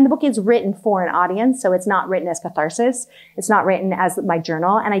 and the book is written for an audience, so it's not written as catharsis. It's not written as my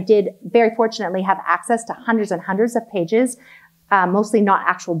journal. And I did very fortunately have access to hundreds and hundreds of pages, mostly not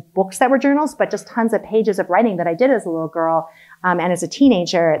actual books that were journals, but just tons of pages of writing that I did as a little girl, and as a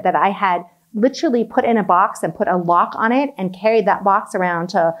teenager that I had literally put in a box and put a lock on it and carried that box around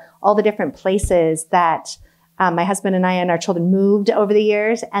to all the different places that my husband and I and our children moved over the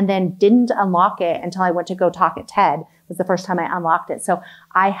years, and then didn't unlock it until I went to go talk at TED. Was the first time I unlocked it. So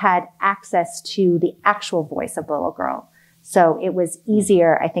I had access to the actual voice of the little girl. So it was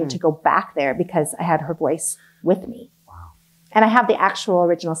easier, I think, to go back there because I had her voice with me. Wow. And I have the actual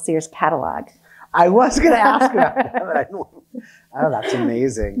original Sears catalog. I was going to ask about that, but I don't. Oh, that's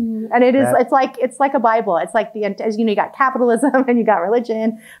amazing. And it is, it's like a Bible. It's like as you know, you got capitalism and you got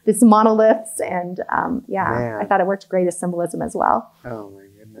religion, these monoliths. And, Man. I thought it worked great as symbolism as well. Oh my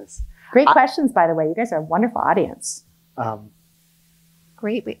goodness. Great questions, by the way. You guys are a wonderful audience.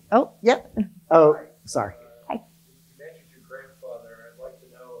 Great. Yep. Oh, sorry. You mentioned your grandfather. I'd like to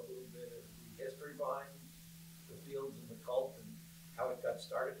know a little bit of the history behind the fields and the cult and how it got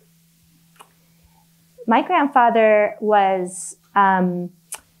started. My grandfather was an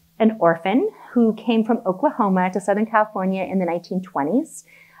orphan who came from Oklahoma to Southern California in the 1920s.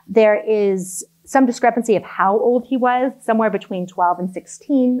 There is some discrepancy of how old he was, somewhere between 12 and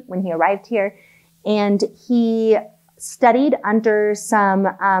 16 when he arrived here. And he studied under some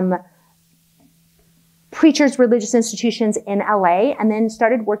preachers' religious institutions in LA, and then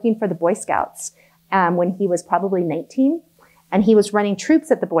started working for the Boy Scouts when he was probably 19. And he was running troops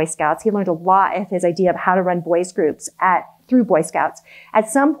at the Boy Scouts. He learned a lot of his idea of how to run boys groups through Boy Scouts. At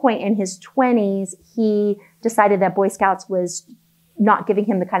some point in his 20s, he decided that Boy Scouts was not giving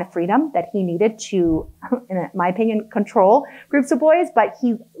him the kind of freedom that he needed to, in my opinion, control groups of boys. But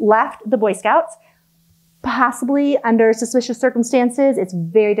he left the Boy Scouts, possibly under suspicious circumstances. It's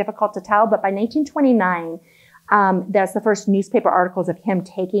very difficult to tell. But by 1929, that's the first newspaper articles of him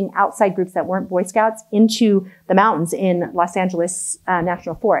taking outside groups that weren't Boy Scouts into the mountains in Los Angeles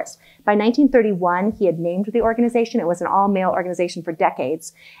National Forest. By 1931, he had named the organization. It was an all-male organization for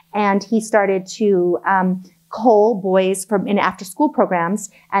decades. And he started to cull boys in after-school programs,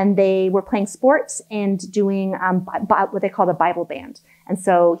 and they were playing sports and doing what they called a Bible band. And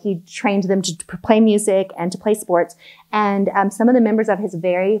so he trained them to play music and to play sports. And some of the members of his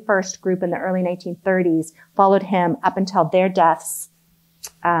very first group in the early 1930s followed him up until their deaths.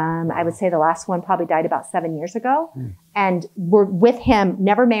 I would say the last one probably died about 7 years ago. And were with him,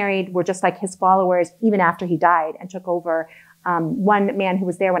 never married, were just like his followers even after he died, and took over. One man who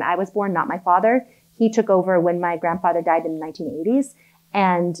was there when I was born, not my father, he took over when my grandfather died in the 1980s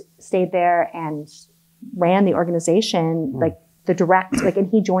and stayed there and ran the organization, and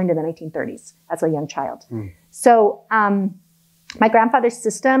he joined in the 1930s as a young child. So, my grandfather's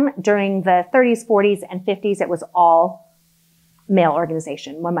system during the 30s, 40s, and 50s, it was all male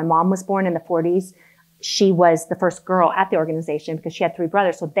organization. When my mom was born in the 40s, she was the first girl at the organization because she had 3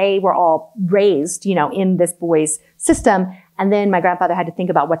 brothers. So they were all raised, in this boys' system. And then my grandfather had to think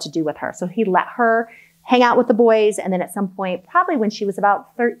about what to do with her. So he let her hang out with the boys. And then at some point, probably when she was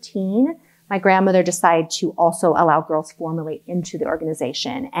about 13, my grandmother decided to also allow girls formally into the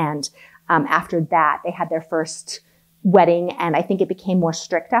organization. And after that, they had their first wedding. And I think it became more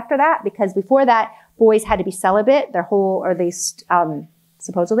strict after that, because before that, boys had to be celibate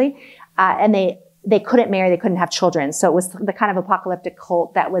supposedly. And they couldn't marry, they couldn't have children. So it was the kind of apocalyptic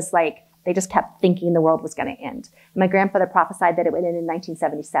cult that was like, they just kept thinking the world was going to end. My grandfather prophesied that it would end in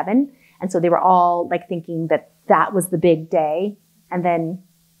 1977. And so they were all like thinking that that was the big day. And then,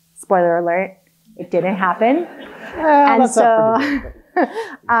 spoiler alert, it didn't happen. And so,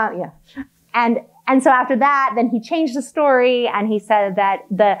 yeah. And so after that, then he changed the story, and he said that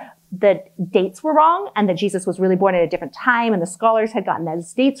the dates were wrong, and that Jesus was really born at a different time, and the scholars had gotten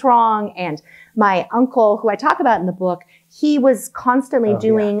those dates wrong. And my uncle, who I talk about in the book, he was constantly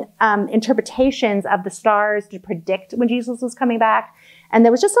doing interpretations of the stars to predict when Jesus was coming back. And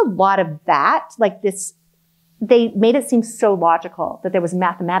there was just a lot of that, like this. They made it seem so logical that there was a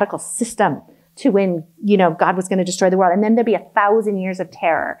mathematical system to when, God was going to destroy the world. And then there'd be 1,000 years of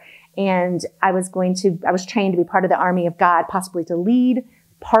terror. And I was trained to be part of the army of God, possibly to lead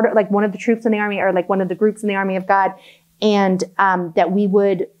one of the troops in the army, or like one of the groups in the army of God. And, that we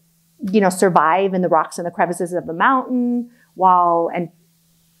would, survive in the rocks and the crevices of the mountain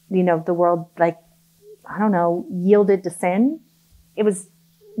the world, yielded to sin.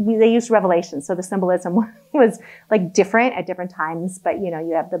 They used Revelation. So the symbolism was like different at different times, but you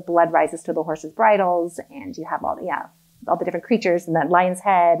have the blood rises to the horses' bridles, and you have all the different creatures, and the lion's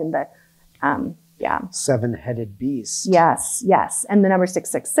head, and Yeah. Seven-headed beast. Yes, yes. And the number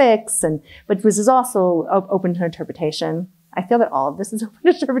 666, but this is also open to interpretation. I feel that all of this is open to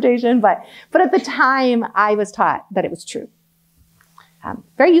interpretation, but at the time I was taught that it was true.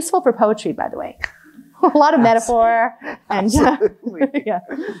 Very useful for poetry, by the way. A lot of metaphor and yeah.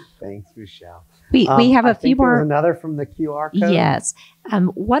 Thanks, Rochelle. We have a few more. Another from the QR code. Yes.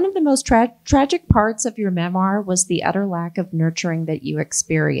 One of the most tragic parts of your memoir was the utter lack of nurturing that you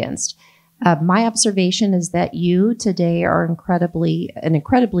experienced. My observation is that you today are an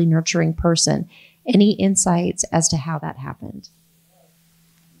incredibly nurturing person. Any insights as to how that happened?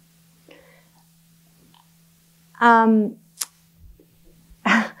 I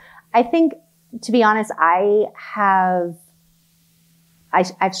think, to be honest, I've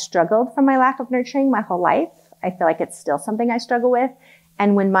struggled from my lack of nurturing my whole life. I feel like it's still something I struggle with.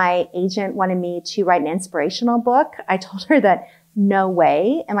 And when my agent wanted me to write an inspirational book, I told her that no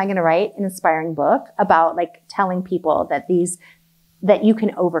way am I going to write an inspiring book about like telling people that you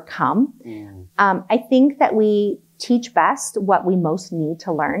can overcome. I think that we teach best what we most need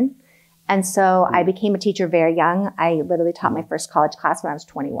to learn. And so I became a teacher very young. I literally taught my first college class when I was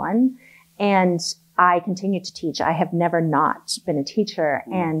 21. And I continued to teach. I have never not been a teacher.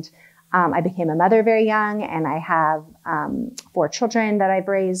 And I became a mother very young, and I have 4 children that I've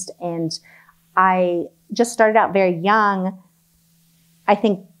raised. And I just started out very young, I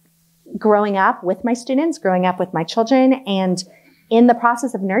think, growing up with my students, growing up with my children. And in the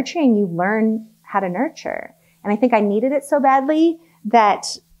process of nurturing, you learn how to nurture. And I think I needed it so badly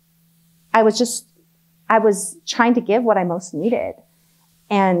that I was trying to give what I most needed.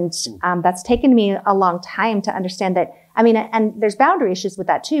 And that's taken me a long time to understand that. I mean, and there's boundary issues with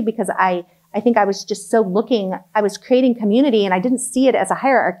that too, because I think I was just I was creating community and I didn't see it as a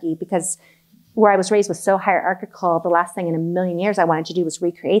hierarchy, because where I was raised was so hierarchical. The last thing in a million years I wanted to do was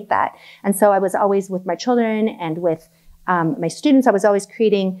recreate that. And so I was always with my children and with my students. I was always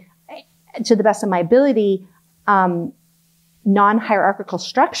creating, to the best of my ability, non-hierarchical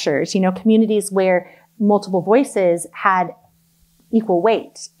structures, communities where multiple voices had equal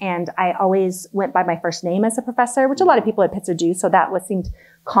weight. And I always went by my first name as a professor, which a lot of people at Pitzer do. So that seemed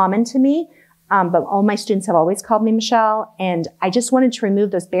common to me. But all my students have always called me Michelle. And I just wanted to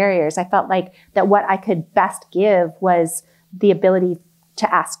remove those barriers. I felt like that what I could best give was the ability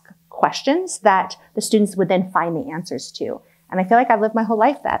to ask questions that the students would then find the answers to. And I feel like I've lived my whole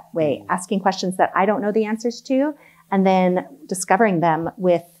life that way, asking questions that I don't know the answers to, and then discovering them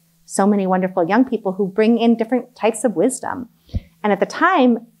with so many wonderful young people who bring in different types of wisdom. And at the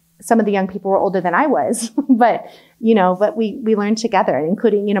time, some of the young people were older than I was, but we learned together,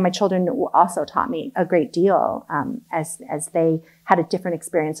 including, my children also taught me a great deal, as they had a different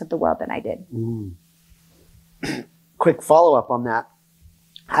experience of the world than I did. Quick follow-up on that.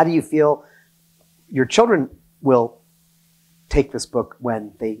 How do you feel your children will take this book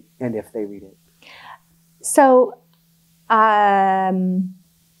when they, and if they read it? So, at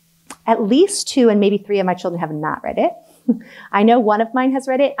least 2 and maybe 3 of my children have not read it. I know one of mine has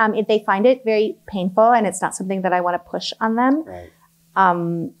read it. They find it very painful, and it's not something that I want to push on them. Right.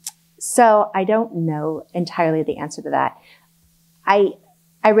 So I don't know entirely the answer to that.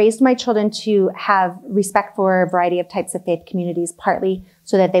 I raised my children to have respect for a variety of types of faith communities, partly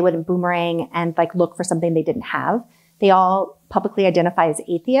so that they wouldn't boomerang and look for something they didn't have. They all publicly identify as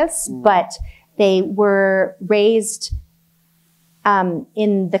atheists, but they were raised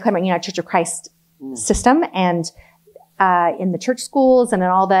in the Claremont United Church of Christ system, and in the church schools and in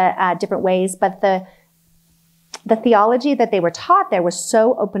all the different ways. But the theology that they were taught there was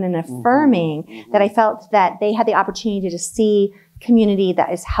so open and affirming that I felt that they had the opportunity to see community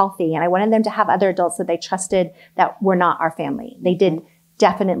that is healthy. And I wanted them to have other adults that they trusted that were not our family. They did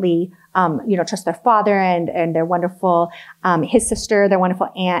definitely, trust their father and their wonderful, his sister, their wonderful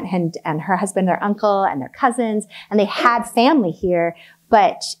aunt and her husband, their uncle and their cousins. And they had family here,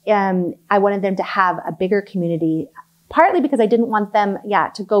 but, I wanted them to have a bigger community, partly because I didn't want them,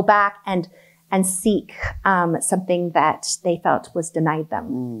 to go back and seek, something that they felt was denied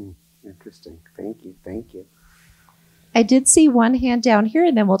them. Interesting. Thank you. Thank you. I did see one hand down here,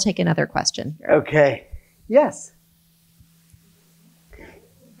 and then we'll take another question. Okay. Yes.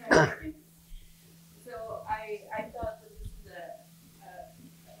 So I thought that this is a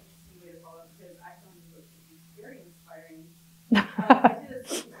way to follow up, because I found the book to be very inspiring. I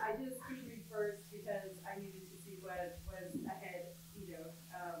did a screen read first because I needed to see what was ahead,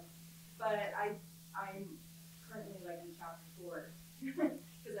 but I'm currently in chapter 4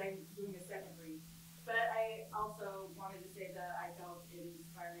 because I'm doing a second read. But I also wanted to say that I felt it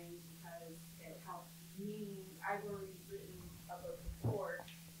inspiring because it helped me. I've already written a book before,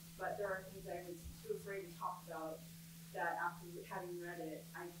 but there are having read it,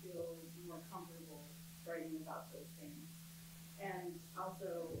 I feel more comfortable writing about those things. And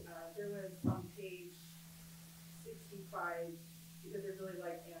also, there was on page 65, because I really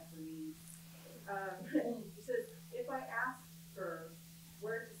like Anthony's, it says, if I ask her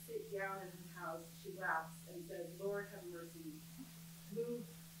where to sit down in his house, she laughs and says, Lord have mercy, move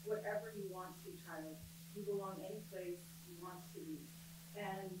whatever you want to, child. You belong any place you want to be.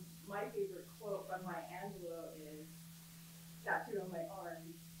 And my favorite quote by Maya Angelou is, tattooed on my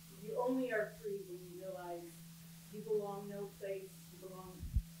arm, you only are free when you realize you belong no place, you belong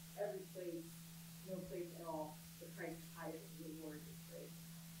every place, no place at all. The price is high, the reward is great.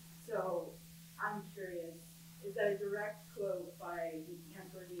 So I'm curious, is that a direct quote by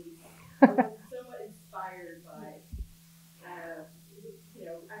Anthony, or was it somewhat inspired by,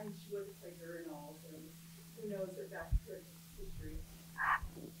 I mean, she was a Quaker and all, so who knows her back history.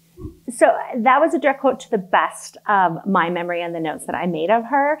 So that was a direct quote to the best of my memory and the notes that I made of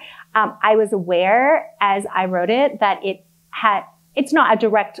her. I was aware as I wrote it that it's not a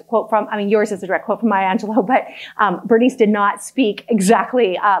direct quote from, I mean, yours is a direct quote from Maya Angelou, but Bernice did not speak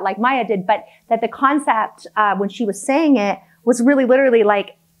exactly like Maya did, but that the concept when she was saying it was really literally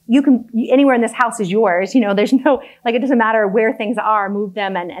like, anywhere in this house is yours. There's no, like, it doesn't matter where things are, move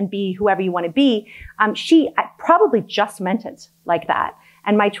them and be whoever you want to be. She probably just meant it like that.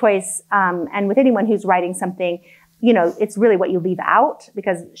 And my choice, and with anyone who's writing something, it's really what you leave out,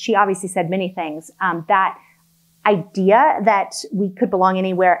 because she obviously said many things. That idea that we could belong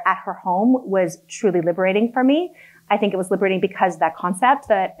anywhere at her home was truly liberating for me. I think it was liberating because that concept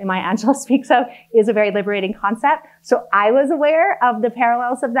that Maya Angelou speaks of is a very liberating concept. So I was aware of the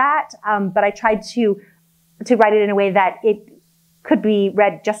parallels of that, but I tried to write it in a way that it could be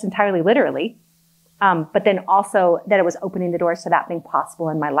read just entirely literally. But then also that it was opening the doors to that being possible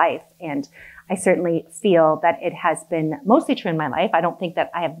in my life. And I certainly feel that it has been mostly true in my life. I don't think that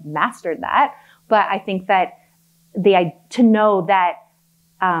I have mastered that, but I think that to know that,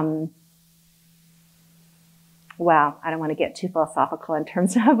 well, I don't want to get too philosophical in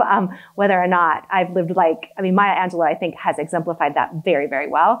terms of whether or not I've lived Maya Angelou, I think, has exemplified that very, very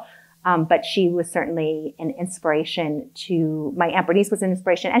well. But she was certainly an inspiration to, my Aunt Bernice was an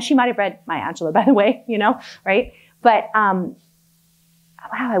inspiration, and she might have read Maya Angelou, by the way, right? But, wow,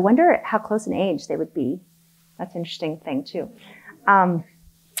 I wonder how close in age they would be. That's an interesting thing, too. I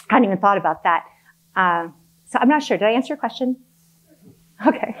hadn't even thought about that. So I'm not sure. Did I answer your question?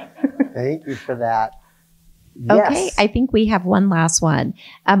 Okay. Thank you for that. Okay, Yes. I think we have one last one.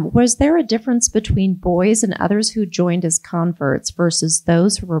 Was there a difference between boys and others who joined as converts versus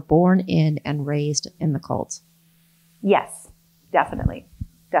those who were born in and raised in the cult? Yes, definitely.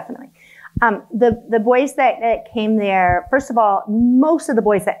 The boys that came there, first of all, most of the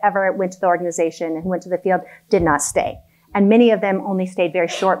boys that ever went to the organization and who went to the field did not stay. And many of them only stayed very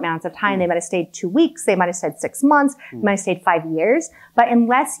short amounts of time. They might have stayed 2 weeks. They might have stayed 6 months. They might have stayed 5 years. But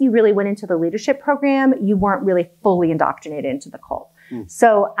unless you really went into the leadership program, you weren't really fully indoctrinated into the cult.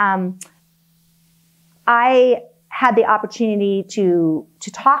 So I had the opportunity to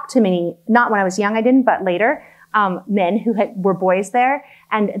talk to many, not when I was young, I didn't, but later, men who were boys there.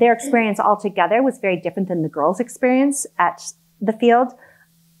 And their experience altogether was very different than the girls' experience at the field.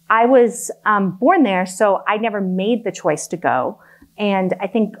 I was born there, so I never made the choice to go. And I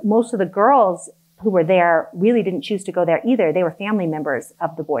think most of the girls who were there really didn't choose to go there either. They were family members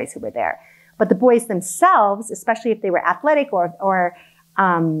of the boys who were there. But the boys themselves, especially if they were athletic or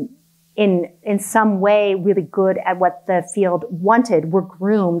in some way really good at what the field wanted, were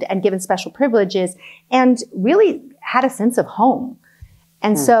groomed and given special privileges and really had a sense of home.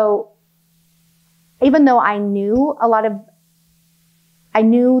 And so even though I knew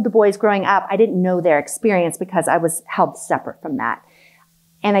the boys growing up, I didn't know their experience because I was held separate from that.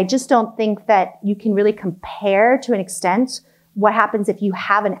 And I just don't think that you can really compare to an extent what happens if you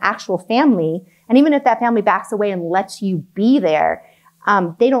have an actual family. And even if that family backs away and lets you be there,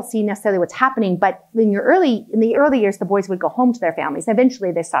 they don't see necessarily what's happening. But in the early years, the boys would go home to their families.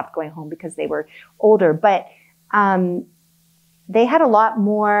 Eventually, they stopped going home because they were older. But they had a lot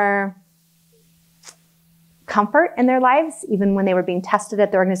more comfort in their lives, even when they were being tested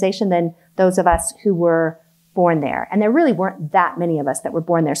at the organization, than those of us who were born there. And there really weren't that many of us that were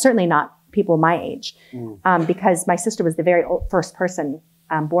born there, certainly not people my age, because my sister was the very first person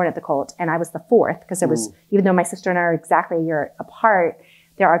born at the cult, and I was the fourth, because there was, even though my sister and I are exactly a year apart,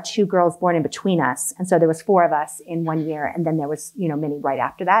 there are 2 girls born in between us. And so there was 4 of us in 1 year, and then there was, many right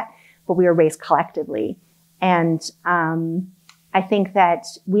after that, but we were raised collectively. And I think that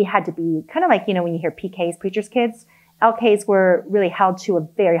we had to be kind of like, when you hear PKs, preacher's kids, LKs were really held to a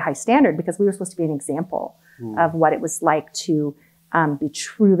very high standard because we were supposed to be an example of what it was like to be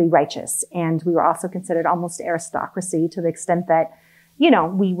truly righteous. And we were also considered almost aristocracy to the extent that,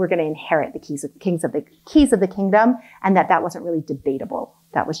 we were going to inherit the keys of the kingdom, and that wasn't really debatable.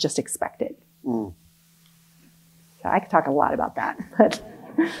 That was just expected. So I could talk a lot about that. But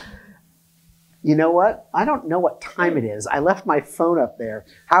you know what? I don't know what time it is. I left my phone up there.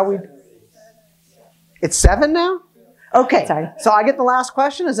 It's 7 now? Okay. Sorry. So I get the last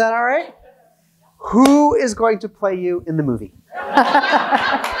question. Is that all right? Who is going to play you in the movie?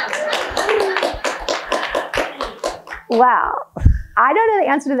 Wow. I don't know the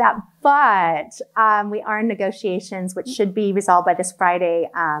answer to that, but we are in negotiations, which should be resolved by this Friday.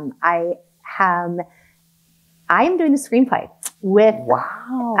 I am doing the screenplay with,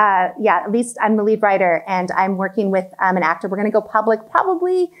 at least I'm the lead writer, and I'm working with an actor. We're going to go public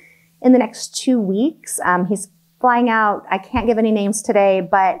probably in the next 2 weeks. He's flying out. I can't give any names today,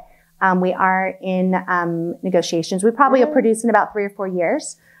 but we are in negotiations. We probably will produce in about 3 or 4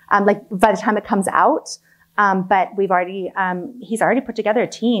 years, by the time it comes out. But he's already put together a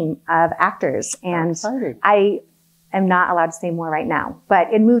team of actors, and I am not allowed to say more right now, but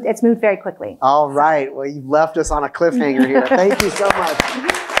it's moved very quickly. All right. Well, you've left us on a cliffhanger here. Thank you so much.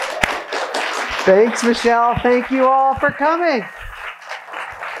 Thanks, Michelle. Thank you all for coming.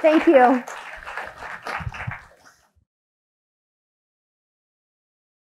 Thank you.